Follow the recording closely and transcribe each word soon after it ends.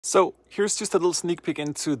So here's just a little sneak peek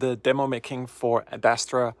into the demo making for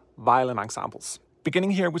Adastra violin ensembles. Beginning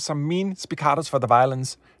here with some mean spiccatos for the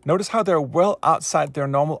violins. Notice how they're well outside their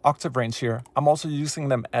normal octave range here. I'm also using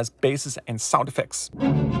them as basses and sound effects.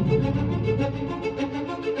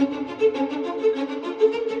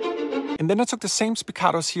 And then I took the same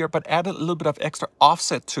spiccatos here, but added a little bit of extra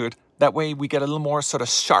offset to it. That way we get a little more sort of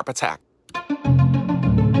sharp attack.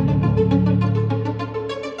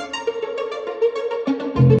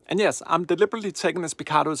 And yes, I'm deliberately taking the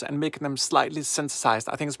spiccatos and making them slightly synthesized.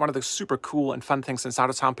 I think it's one of the super cool and fun things in Sound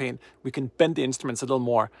of Sound Paint. We can bend the instruments a little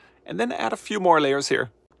more and then add a few more layers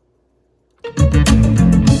here.